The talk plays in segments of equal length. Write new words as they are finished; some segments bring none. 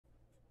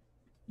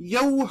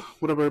Yo,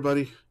 what up,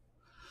 everybody?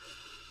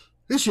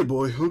 It's your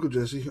boy, Uncle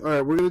Jesse. All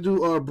right, we're going to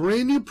do our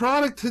brand new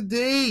product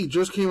today.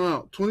 Just came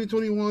out.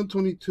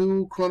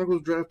 2021-22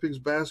 Chronicles Draft Picks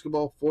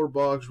Basketball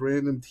 4-box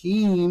random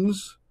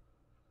teams.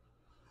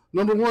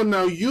 Number one,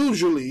 now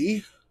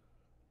usually,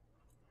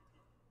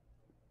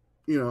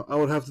 I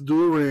would have to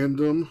do a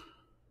random,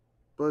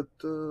 but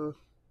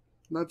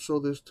not so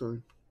this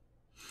time.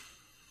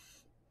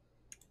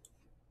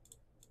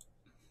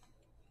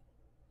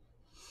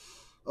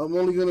 I'm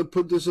only going to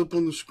put this up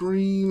on the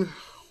screen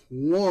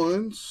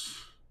once,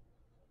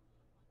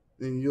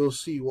 and you'll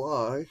see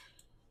why.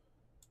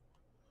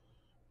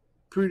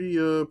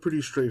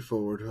 Pretty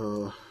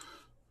straightforward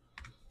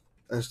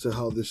as to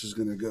how this is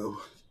going to go.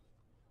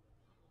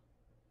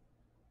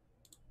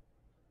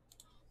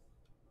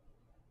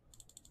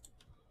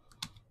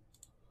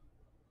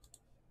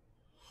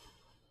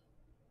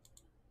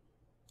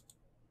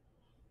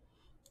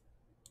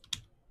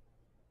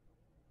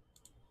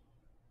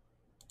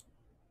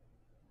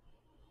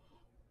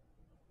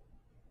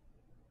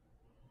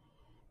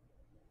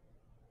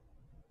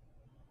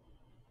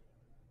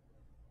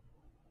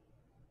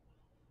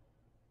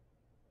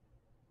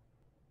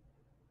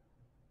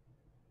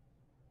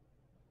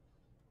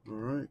 All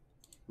right,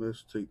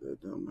 let's take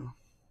that down now.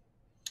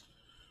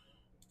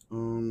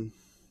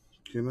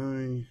 Can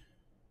I?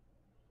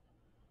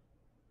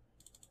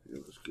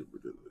 Yeah, let's get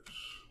rid of this.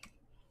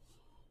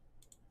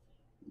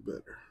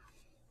 Better.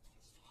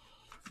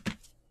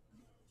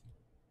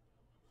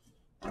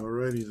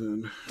 Alrighty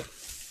then.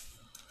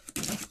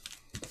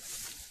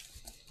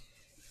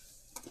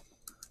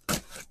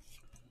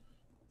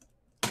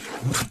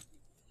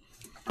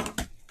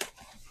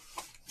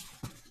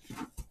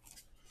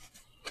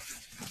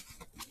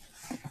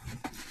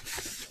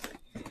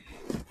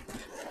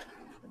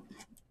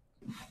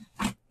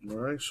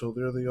 Alright, so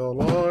there they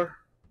all are.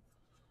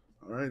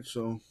 Alright,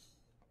 so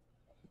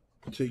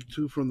take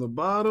two from the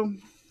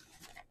bottom,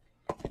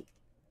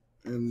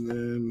 and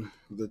then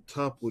the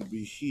top would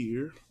be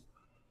here.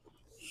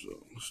 So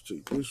let's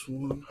take this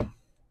one.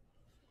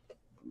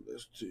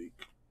 Let's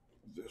take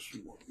this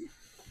one.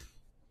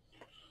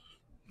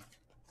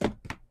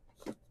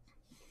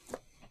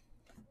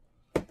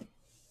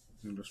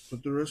 And let's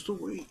put the rest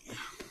away.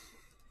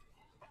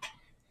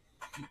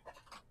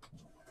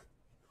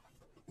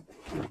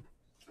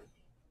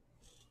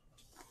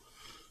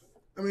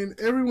 I mean,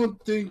 everyone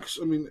thinks,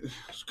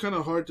 it's kind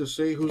of hard to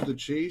say who's the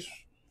chase.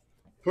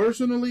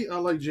 Personally, I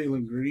like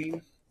Jalen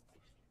Green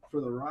for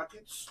the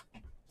Rockets.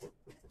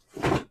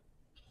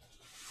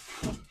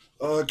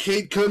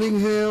 Kate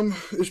Cunningham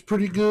is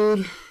pretty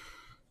good.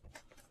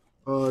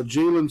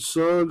 Jalen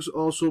Suggs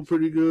also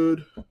pretty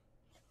good.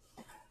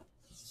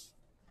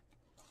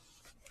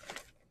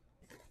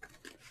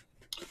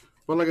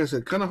 But like I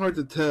said, kind of hard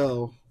to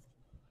tell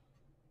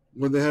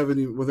when they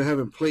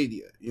haven't played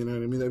yet. You know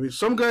what I mean? I mean,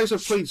 some guys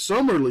have played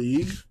summer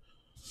league,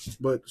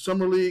 but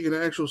summer league and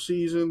actual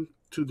season,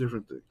 two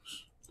different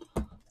things.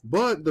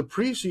 But the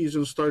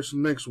preseason starts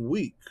next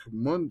week,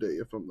 Monday,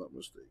 if I'm not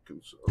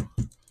mistaken. So,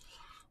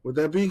 with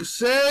that being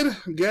said,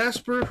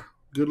 Gasper,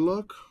 good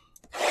luck.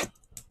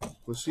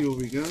 Let's see what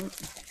we got.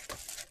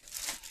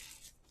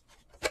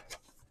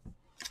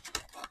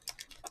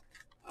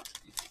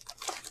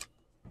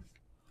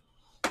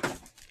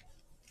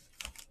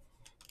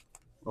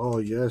 Oh,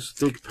 yes,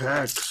 thick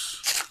packs.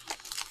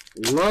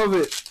 Love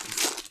it.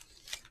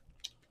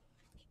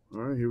 All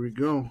right, here we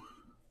go.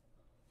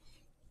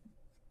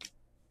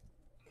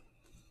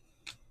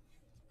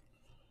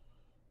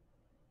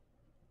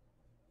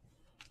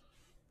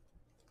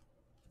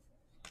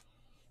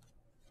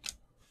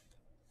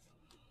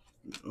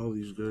 All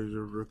these guys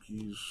are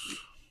rookies.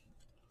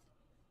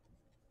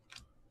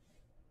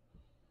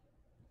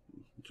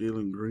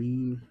 Jalen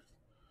Green.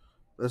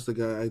 That's the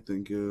guy I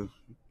think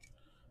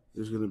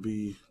is going to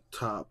be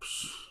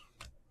tops.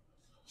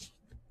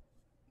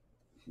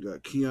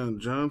 Got Keon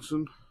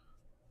Johnson.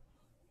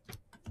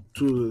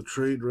 Two of the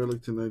trade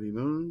relic to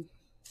 99.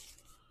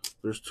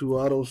 There's two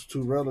autos,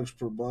 two relics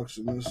per box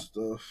in this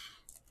stuff.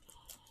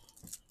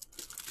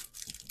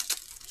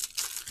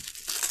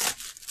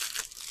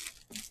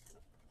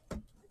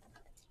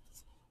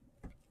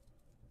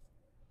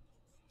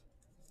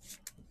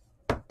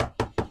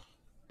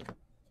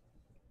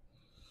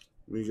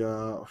 We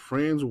got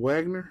Franz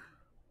Wagner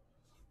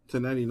to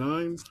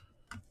 99.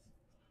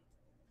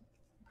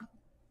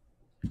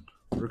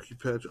 Rookie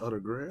patch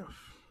autograph.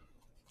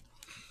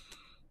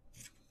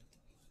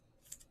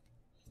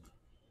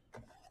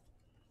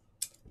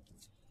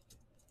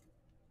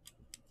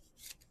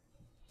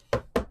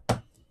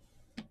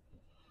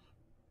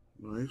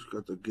 Nice.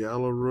 Got the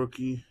Gala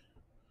rookie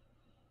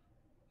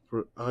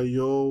for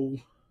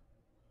Ayo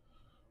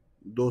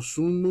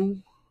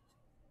Dosunmu.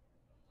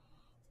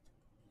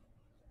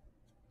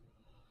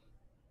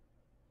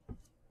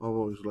 I've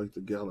always liked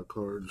the Gala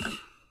cards.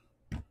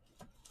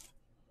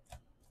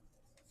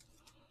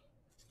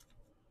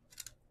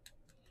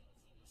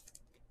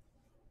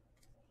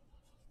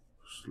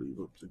 Sleeve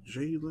up to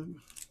Jalen.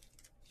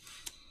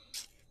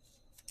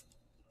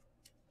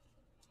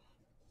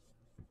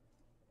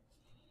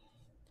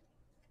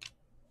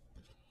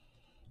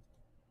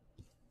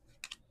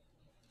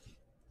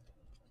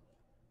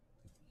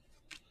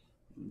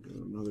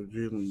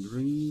 Jalen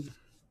Green.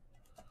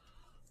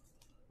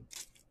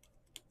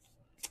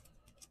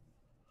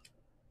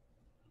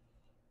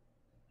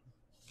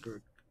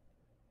 Got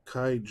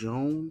Kai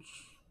Jones.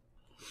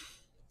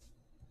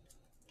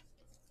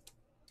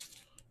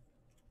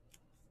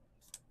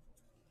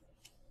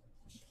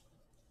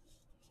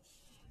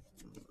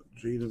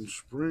 Jaden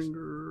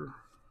Springer.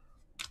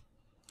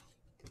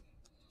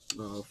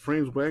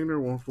 Franz Wagner,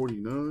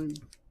 149.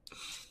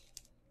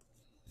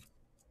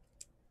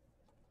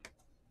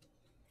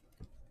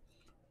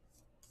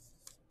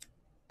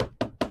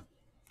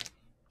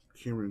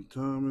 Cameron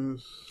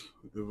Thomas.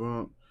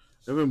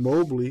 Evan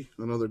Mobley,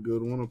 another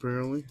good one,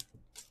 apparently.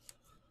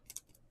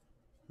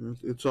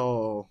 It's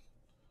all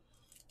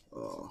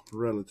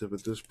relative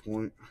at this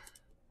point.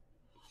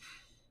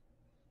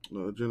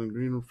 Jalen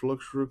Green,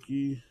 Flux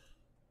rookie.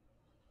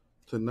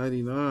 To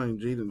 99,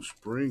 Jaden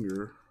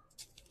Springer.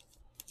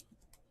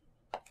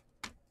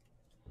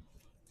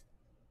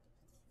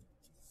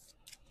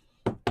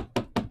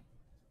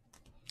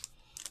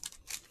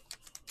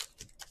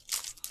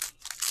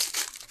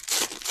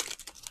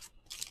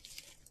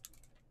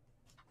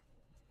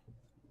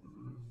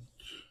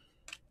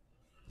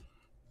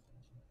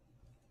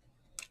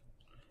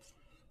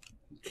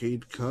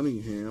 Cade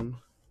Cunningham.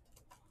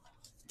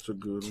 It's a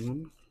good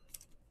one.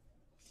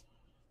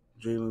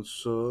 Jalen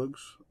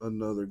Suggs,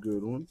 another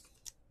good one.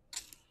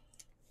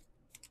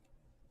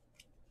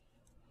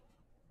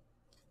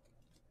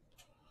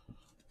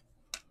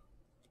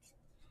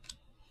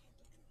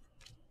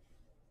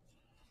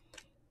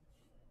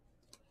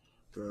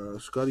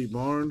 Scotty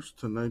Barnes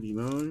to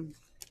 99.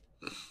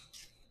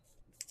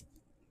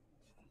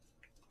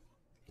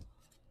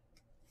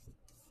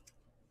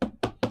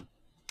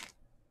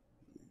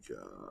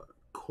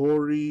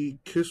 Corey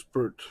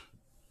Kispert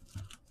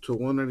to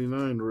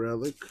 199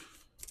 relic.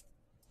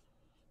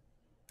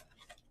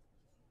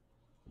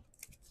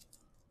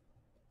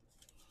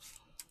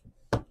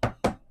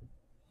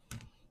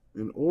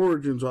 An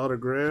Origins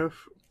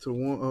autograph to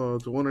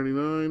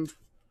 199.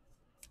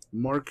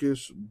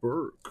 Marcus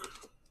Burke.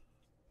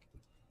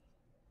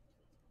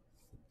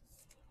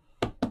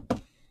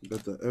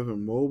 Got the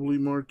Evan Mobley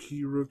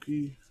marquee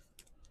rookie.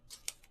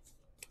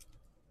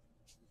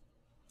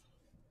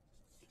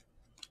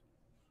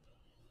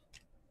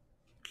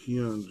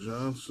 Keon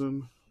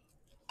Johnson.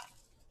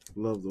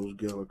 Love those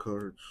Gala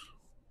cards.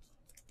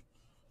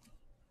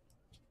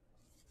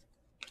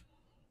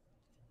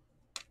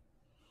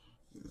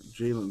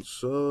 Jalen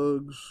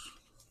Suggs.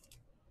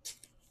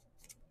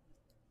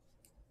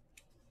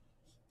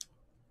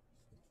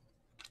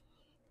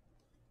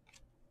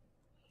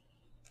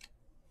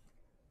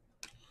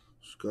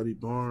 Scotty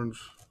Barnes.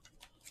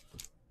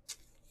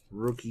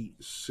 Rookie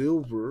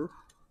silver.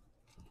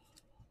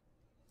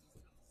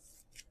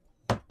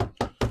 All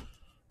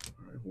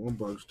right, one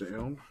box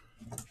down.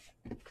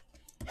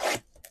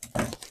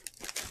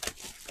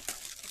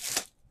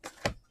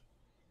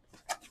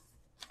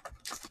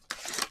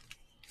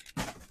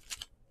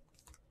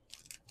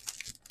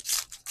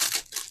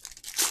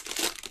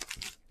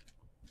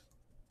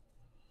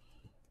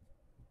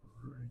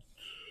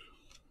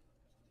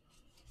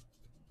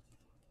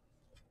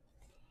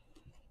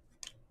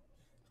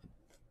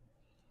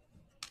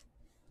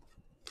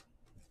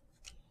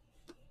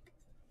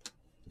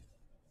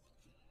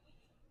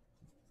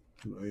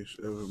 Nice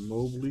Evan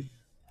Mobley.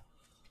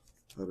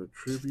 Out of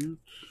tribute.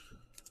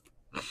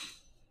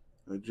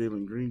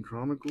 Jalen Green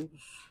Chronicles.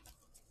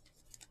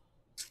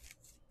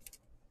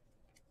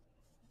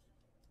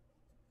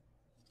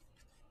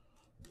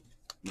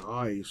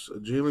 Nice.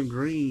 Jalen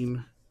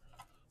Green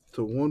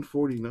to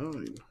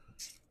 149.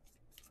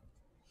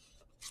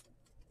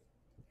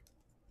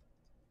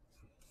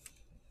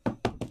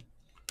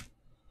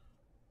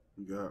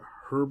 We got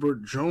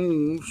Herbert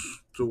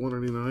Jones to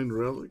 199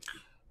 relic.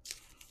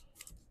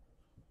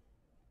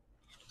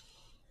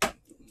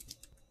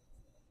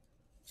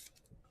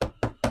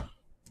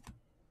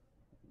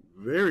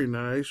 Very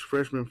nice.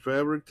 Freshman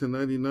fabric to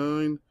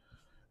 99.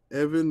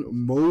 Evan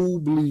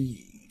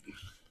Mobley.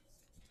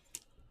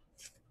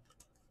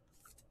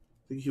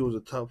 I think he was a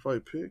top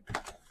 5 pick.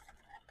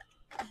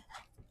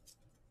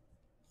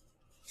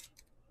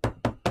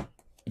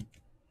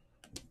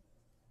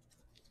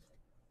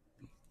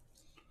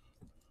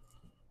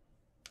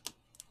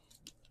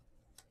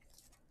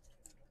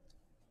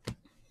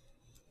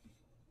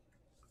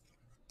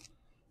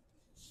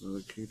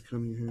 Another Cade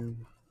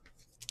Cunningham.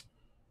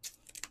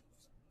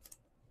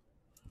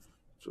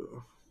 It's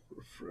a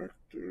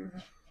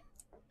refractor.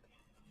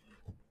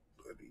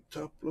 Bloody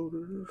top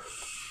loaders.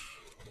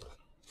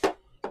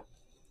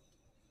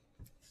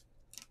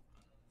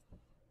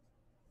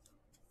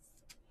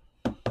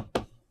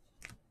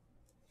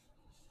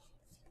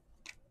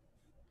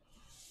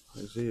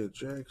 Isaiah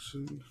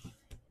Jackson.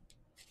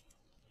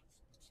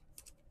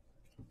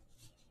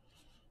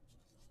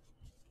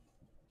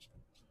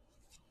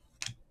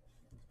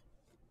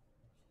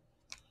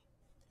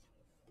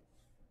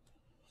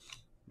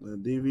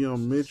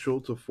 Davion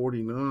Mitchell to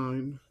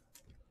 49.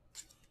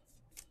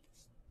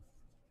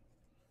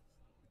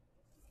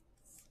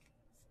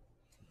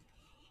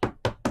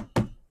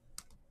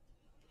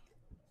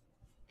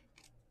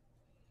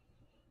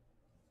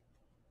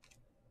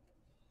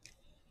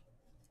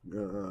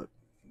 Got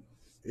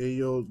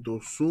Ayo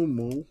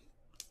Dosumo,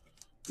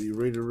 the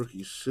rated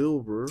rookie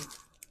silver.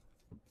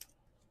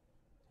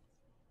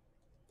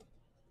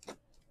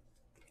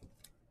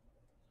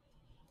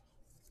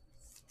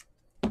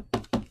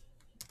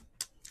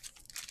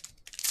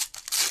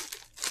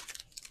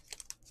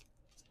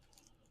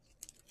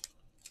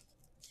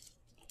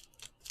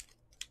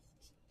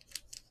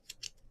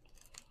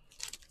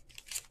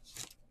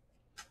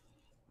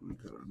 We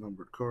got a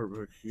numbered card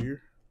back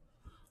here.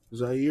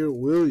 Zaire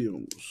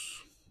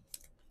Williams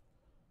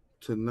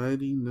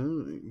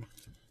 /99.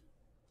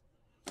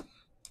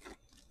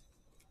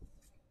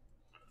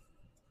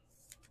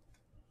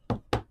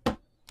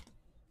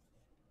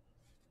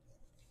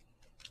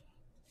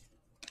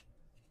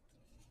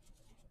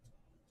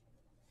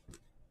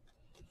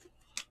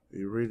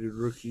 A rated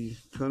rookie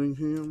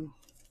Cunningham.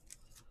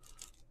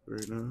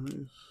 Very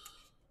nice.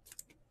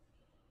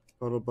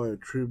 Followed by a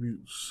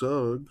tribute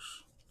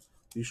Suggs.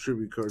 These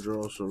tribute cards are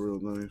also real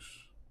nice.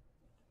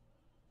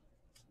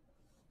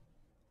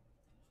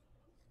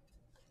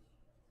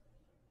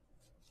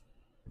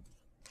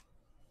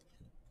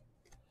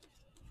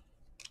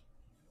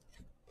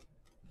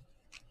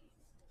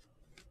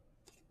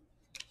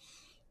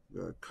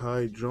 Got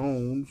Kai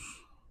Jones.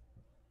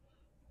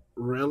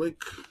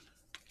 Relic.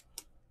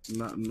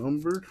 Not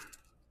numbered.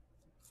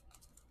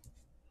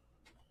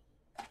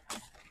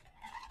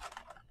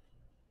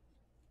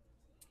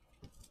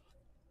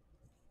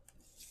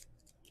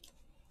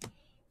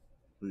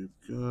 We've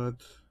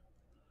got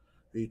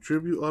a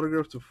tribute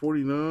autograph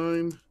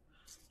 /49.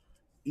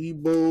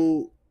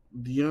 Ibo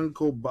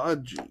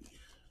Diancobaji.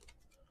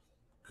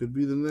 Could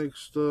be the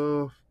next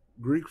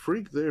Greek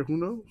freak there. Who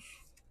knows?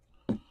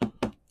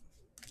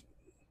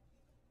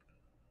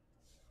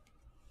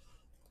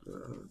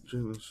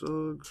 Jalen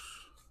Suggs.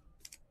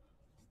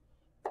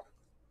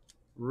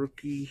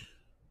 Rookie.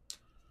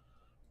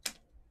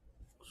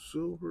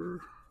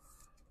 Silver.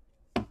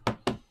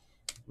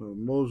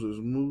 Moses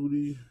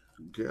Moody.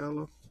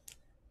 Gala.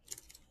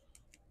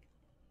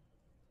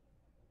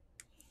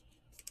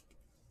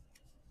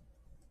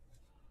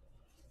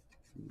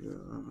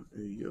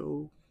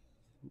 Ayo.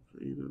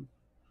 Aiden.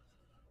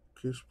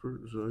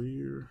 Kispert.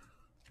 Zaire.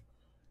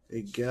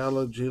 A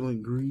Gala.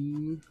 Jalen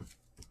Green.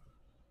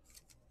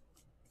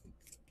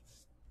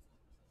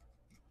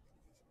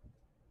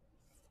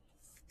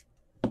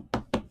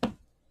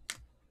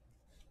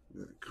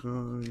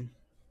 Kai.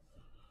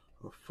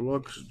 A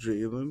Flux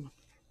Jalen.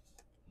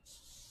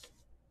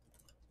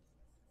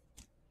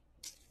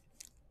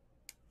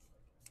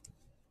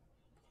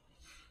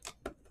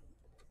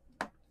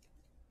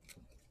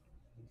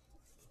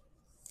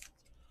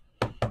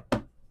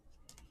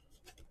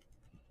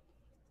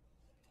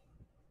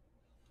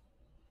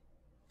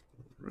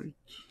 Right.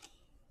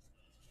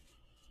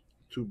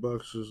 2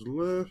 boxes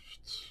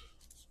left.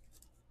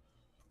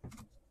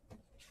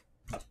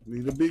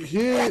 Need a big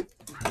hit.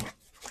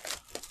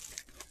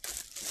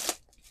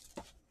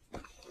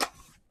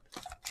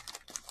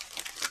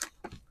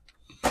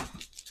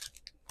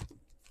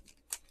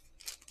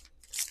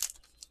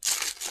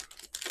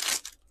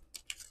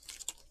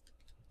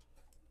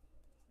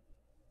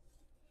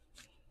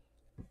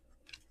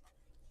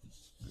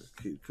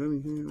 Kate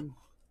Cunningham.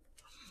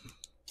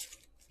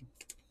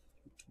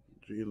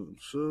 Jalen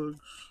Suggs.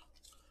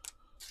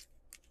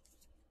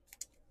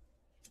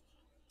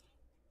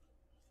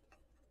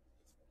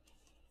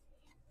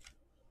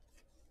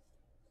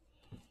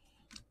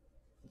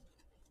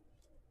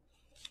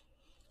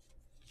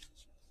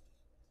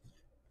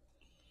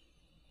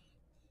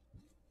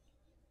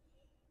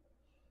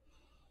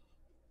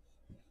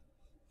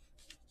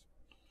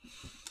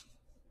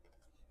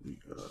 We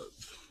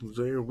got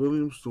Zaire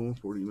Williams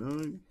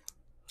 /149.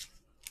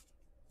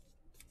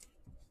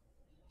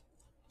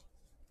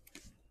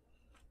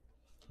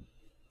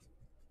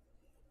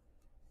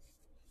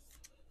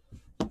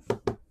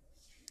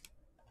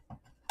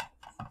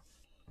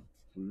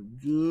 We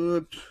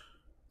got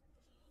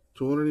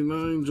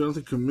 /299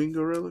 Jonathan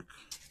Kuminga relic.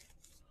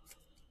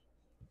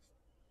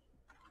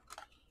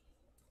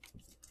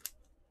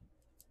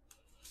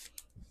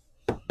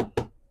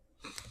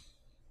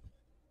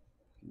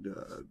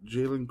 Got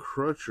Jalen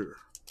Crutcher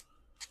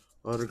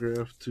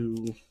autograph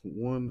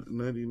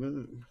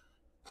 /199.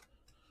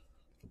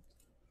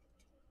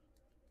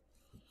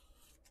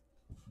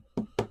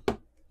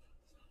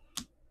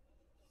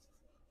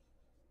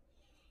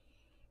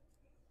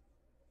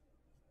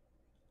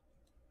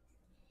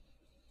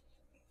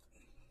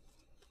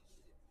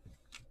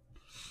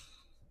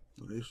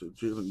 Nice.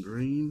 Jalen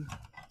Green.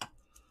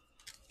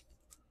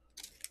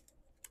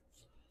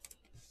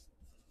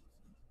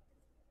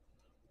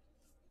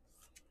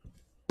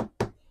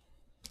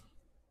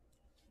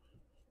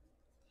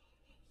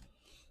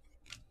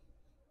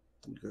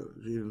 We got a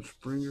Jaden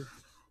Springer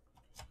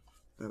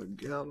and a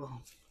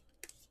Gallo.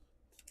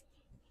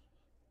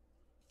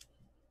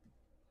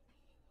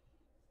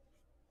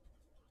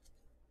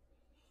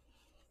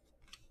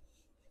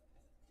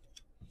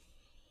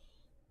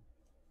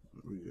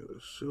 We got a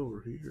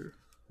silver here.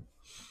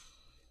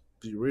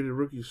 The rated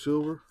rookie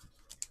silver.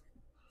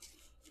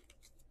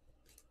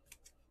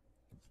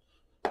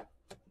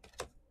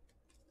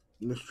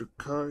 Mr.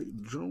 Kai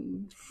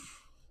Jones.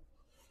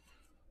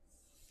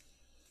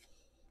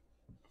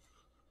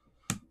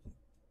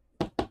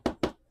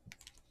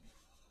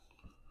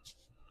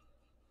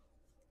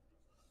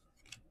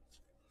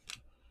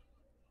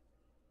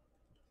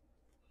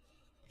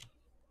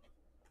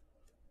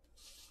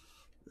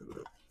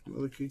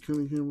 Another Kate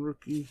Cunningham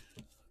rookie.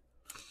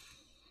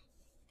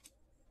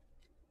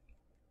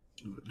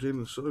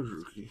 Jalen Suggs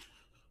rookie.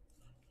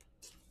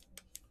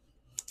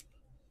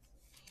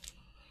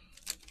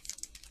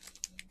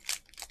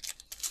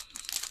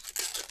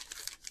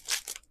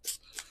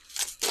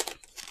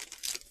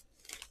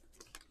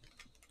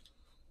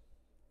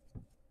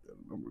 Got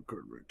a number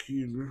card right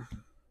here.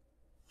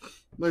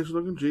 Nice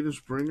looking Jaden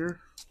Springer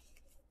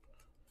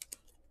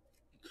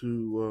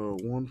to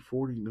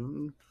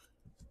 149.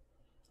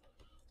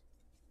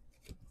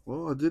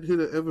 Well, I did hit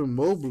an Evan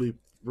Mobley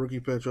rookie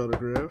patch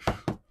autograph.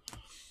 I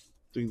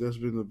think that's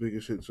been the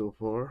biggest hit so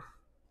far.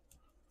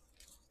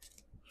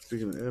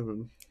 Speaking of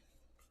Evan,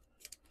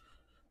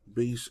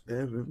 base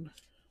Evan.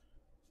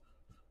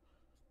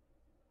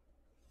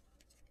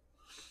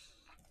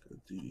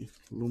 Got the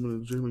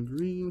aluminum Jalen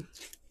Green.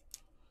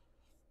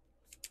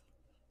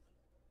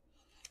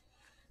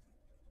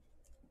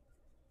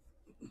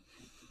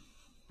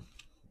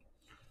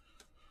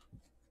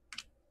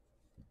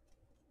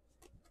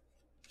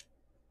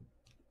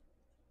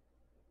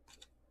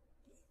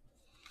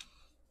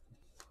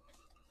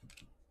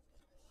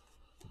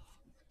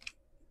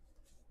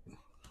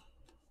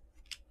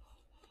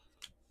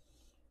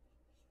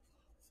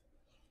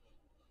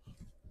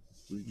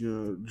 We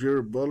got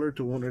Jared Butler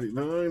to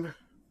 189.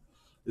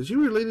 Is he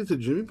related to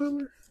Jimmy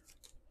Butler?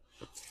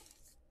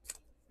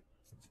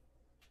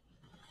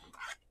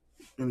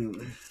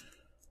 Anyway.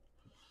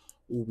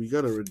 Oh, we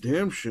got a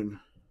redemption.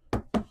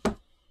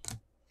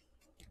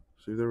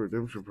 See that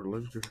redemption for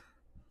Lester.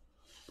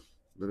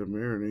 Let it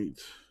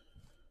marinate.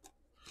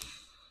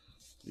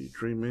 The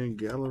Trey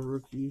Mangala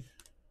rookie.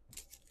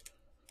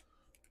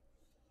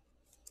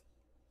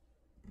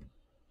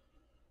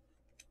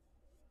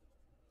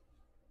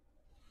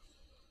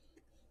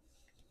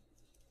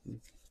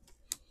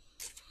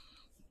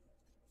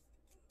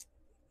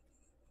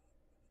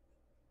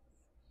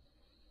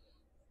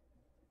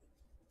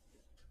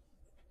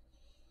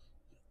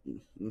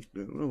 Let's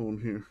get another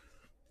one here.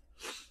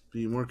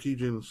 The Marquis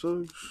Jalen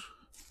Suggs.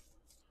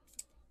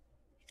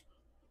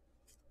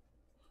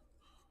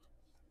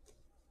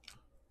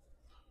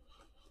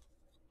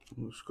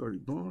 Scotty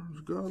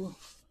Barnes Gala.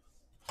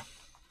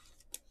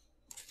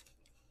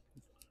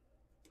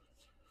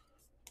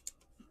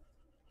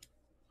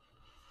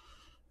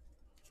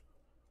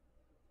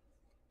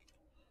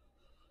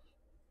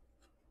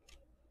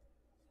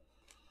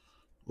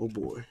 Oh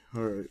boy.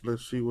 Alright,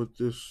 let's see what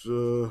this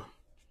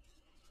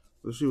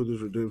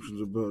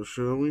redemption's about,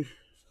 shall we?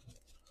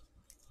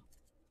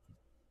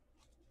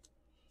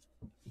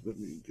 Let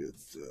me get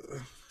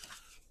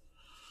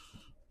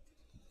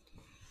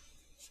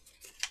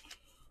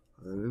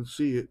I didn't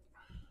see it.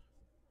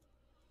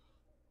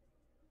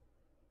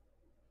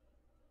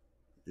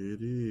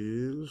 It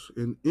is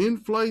an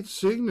in-flight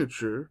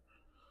signature.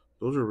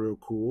 Those are real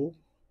cool.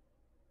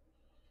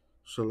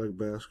 Select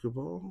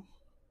basketball.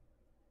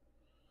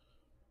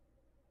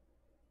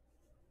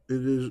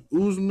 It is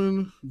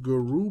Usman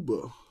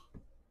Garuba.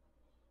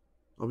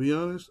 I'll be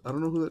honest, I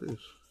don't know who that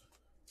is.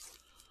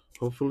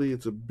 Hopefully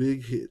it's a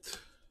big hit.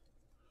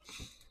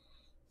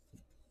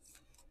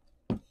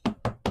 All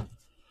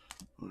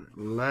right,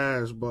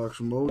 last box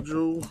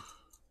mojo.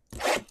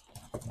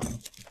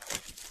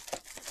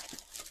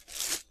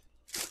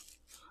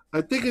 I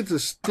think it's a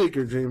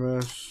sticker,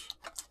 J-Mass.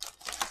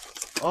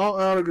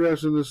 All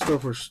autographs in this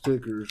stuff are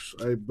stickers,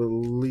 I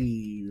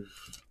believe.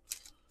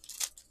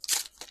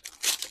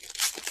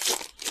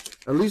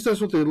 At least that's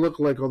what they look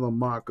like on the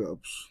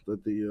mock-ups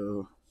that they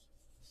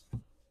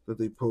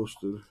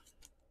posted.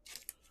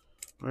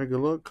 All right, good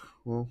luck.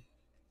 Well,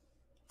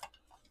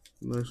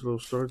 nice little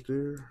start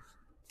there.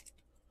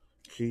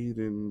 Cade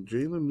and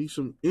Jalen need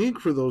some ink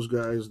for those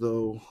guys,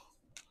 though.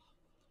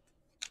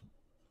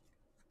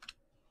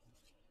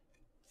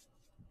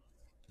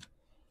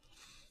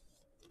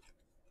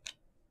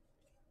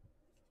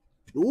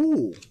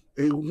 Ooh,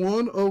 a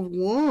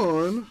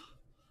 1/1.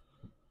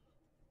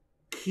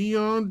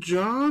 Keon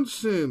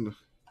Johnson.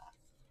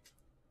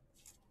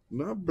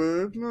 Not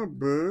bad, not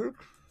bad.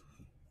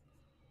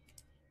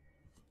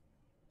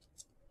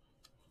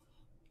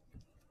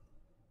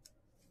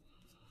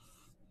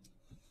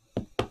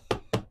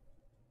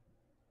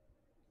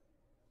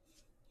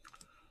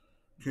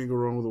 Can't go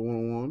wrong with a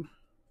 1/1.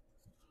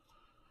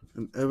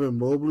 An Evan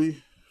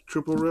Mobley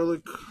triple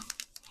relic.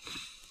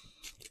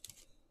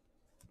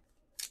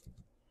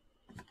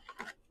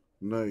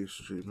 Nice,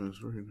 J-Mass,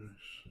 very nice.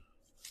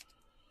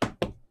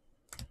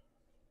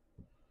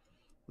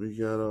 We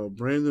got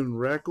Brandon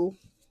Rackle,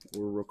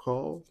 or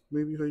Recall,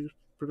 maybe how you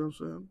pronounce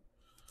that.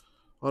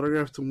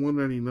 Autograph to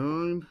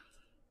 199.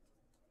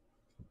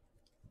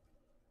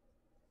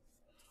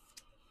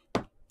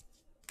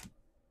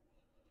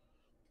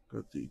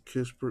 Got the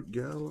Kispert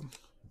Gala.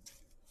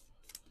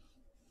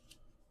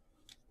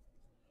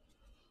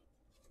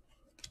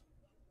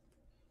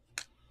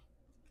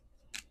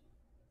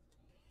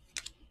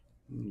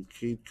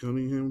 Kate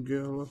Cunningham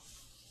Gala.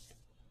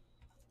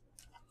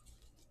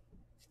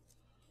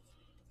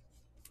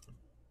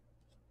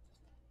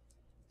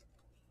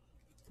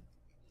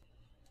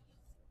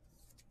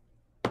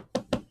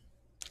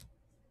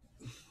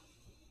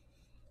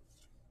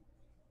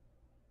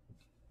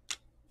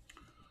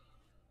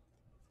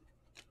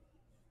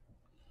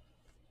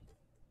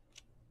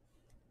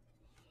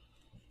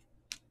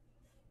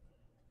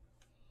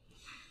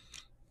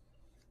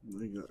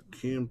 They got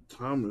Cam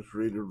Thomas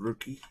rated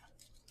rookie.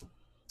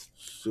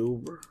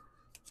 Silver.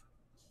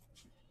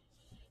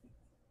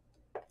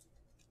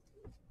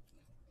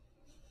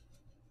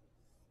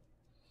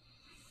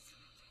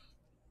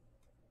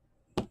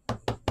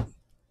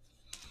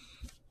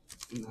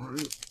 All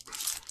right.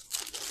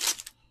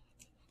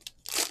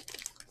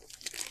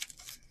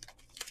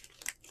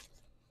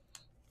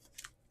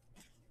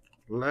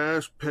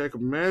 Last pack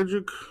of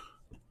Magic.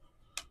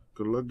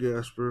 Good luck,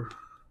 Gasper.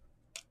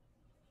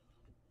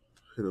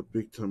 Hit a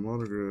big time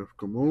autograph.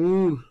 Come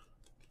on.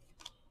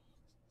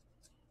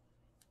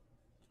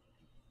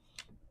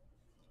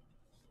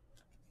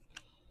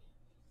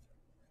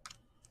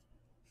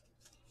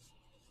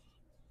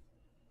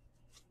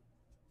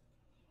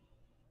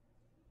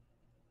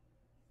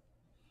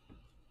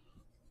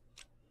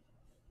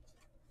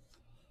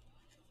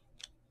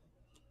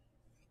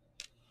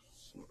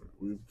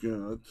 We've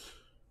got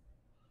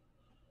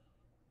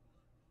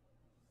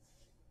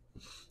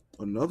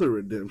another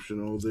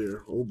redemption over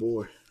there. Oh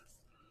boy.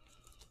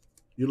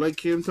 You like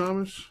Cam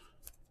Thomas?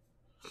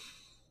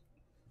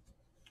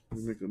 Let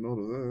me make a note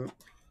of that.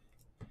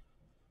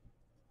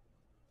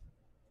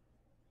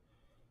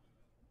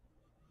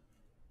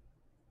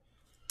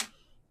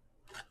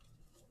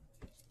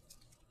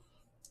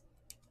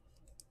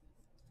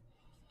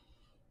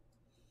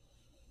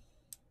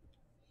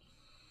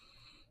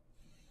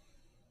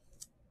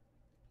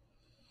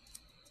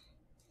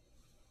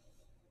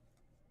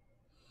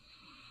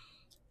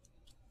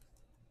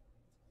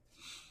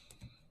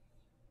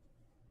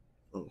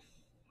 Oh.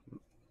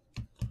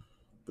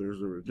 There's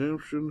the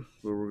redemption,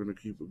 but we're going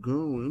to keep it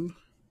going.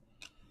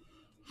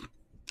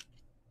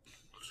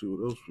 See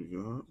what else we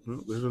got.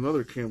 Well, there's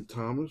another Cam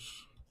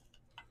Thomas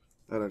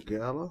at a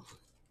gala.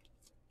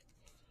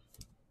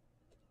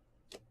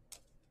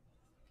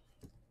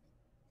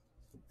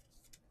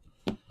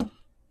 Got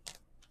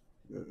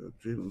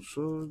Jalen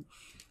Suggs.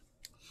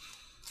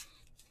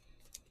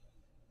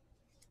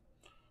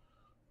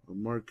 A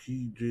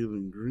marquee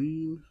Jalen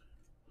Green.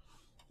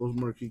 Those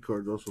marquee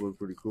cards also look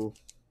pretty cool.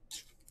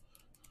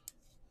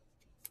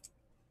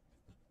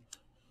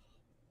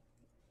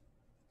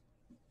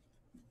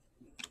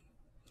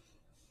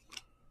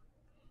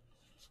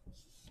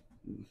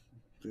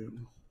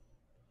 Damn.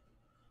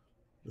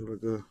 There's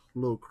like a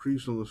little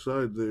crease on the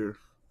side there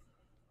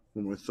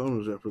where my thumb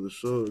is at for the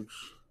Suggs.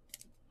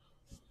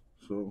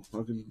 So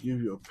I can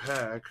give you a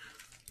pack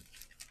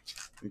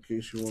in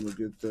case you want to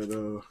get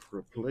that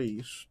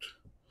replaced.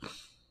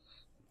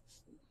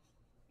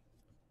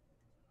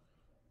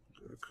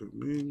 Got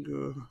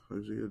Kuminga,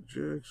 Isaiah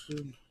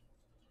Jackson,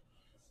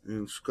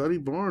 and Scotty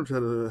Barnes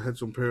had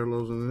some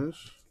parallels in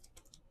this.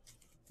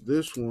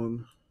 This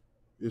one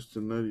is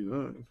to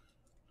 99.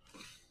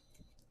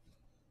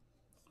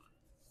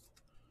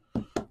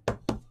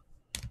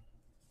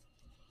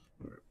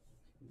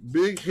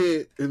 Big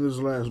hit in this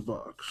last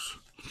box.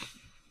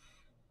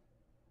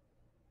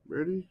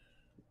 Ready?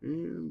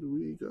 And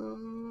we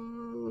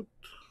got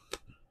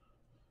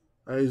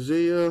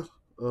Isaiah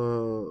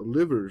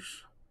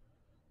Livers,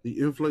 the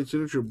in-flight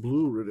signature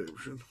blue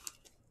redemption.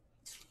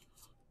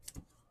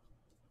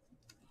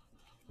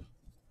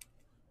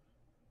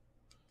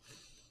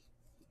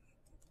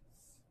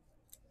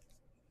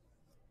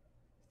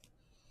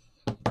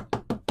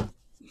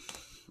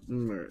 All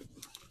right.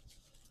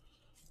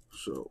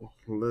 So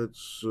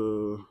let's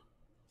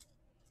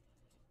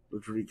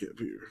recap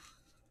here.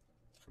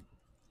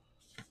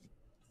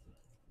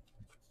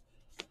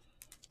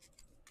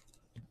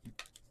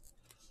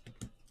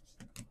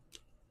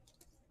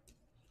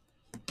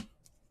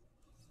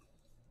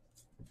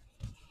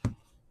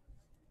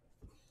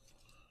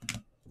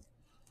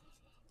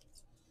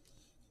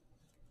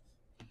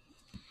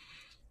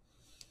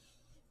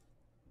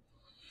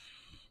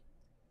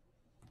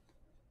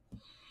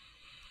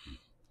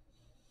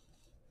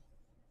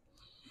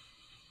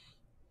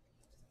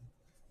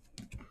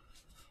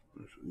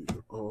 These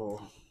are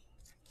all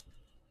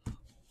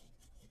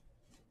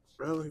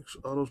Alex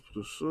autos to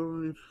the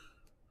side.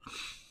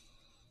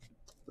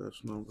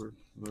 That's numbered.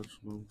 That's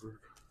numbered.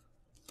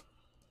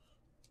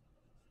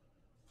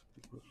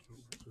 That's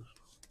numbered.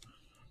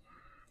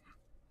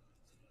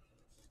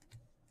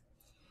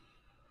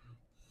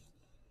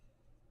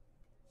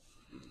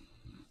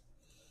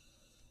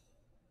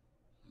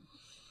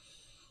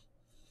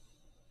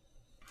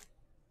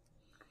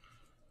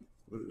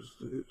 What is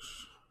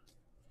this?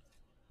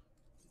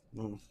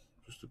 No,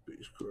 just a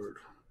base card.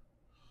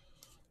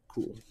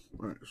 Cool.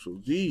 Alright, so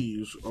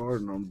these are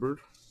numbered.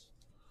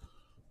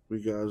 We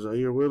got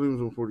Zaire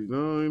Williams,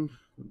 149.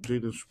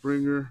 Jaden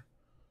Springer,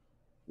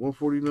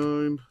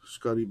 149.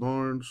 Scotty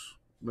Barnes,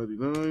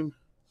 99.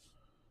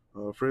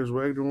 Franz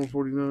Wagner,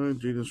 149.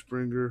 Jaden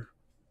Springer,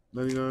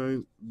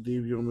 99.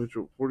 Davion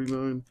Mitchell,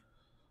 49.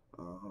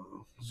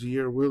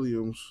 Zier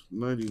Williams,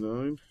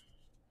 99.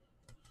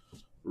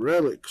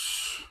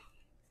 Relics.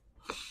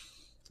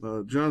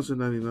 Johnson,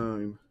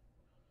 99.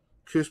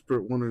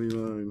 Kispert,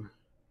 199.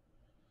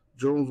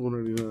 Jones,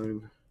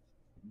 199.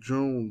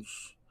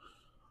 Jones,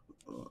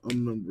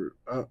 unnumbered.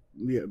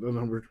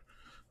 Unnumbered.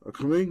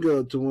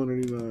 Kaminga to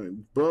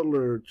 199.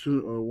 Butler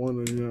to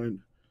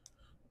 199.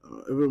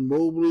 Evan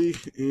Mobley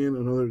and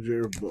another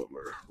Jared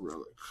Butler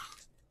relic.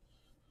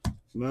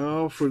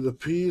 Now for the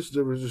piece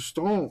de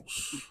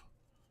resistance.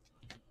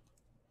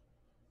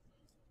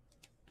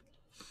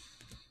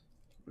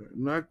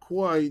 Not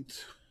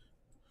quite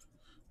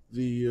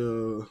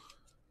the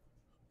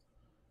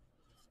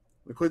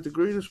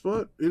greatest,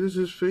 but it is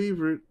his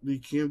favorite, the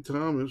Cam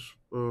Thomas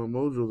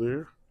mojo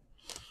there.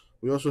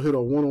 We also hit a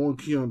 1-on-1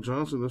 Keon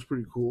Johnson. That's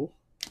pretty cool.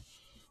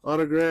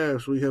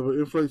 Autographs. We have an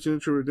in-flight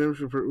signature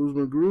redemption for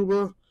Usman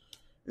Garuba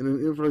and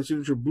an in-flight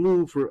signature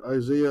blue for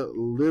Isaiah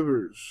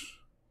Livers.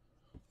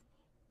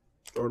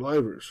 Or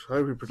Livers,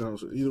 however you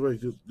pronounce it. Either way,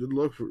 good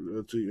luck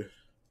to you.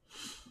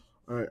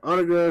 All right,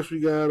 autographs.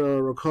 We got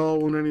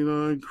Rakal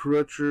 199,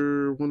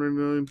 Crutcher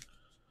 199,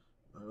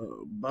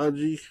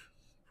 Baji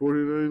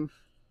 49,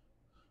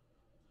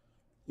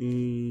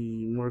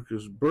 and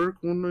Marcus Burke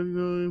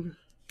 199.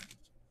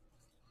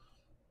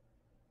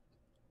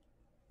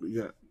 We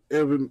got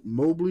Evan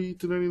Mobley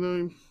to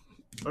 99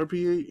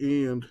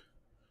 RPA and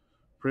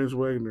Franz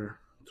Wagner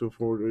to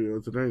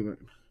 99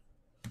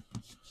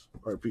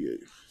 RPA.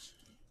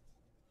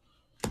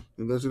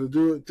 And that's going to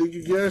do it. Thank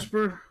you,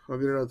 Gasper. I'll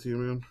get it out to you,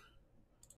 man.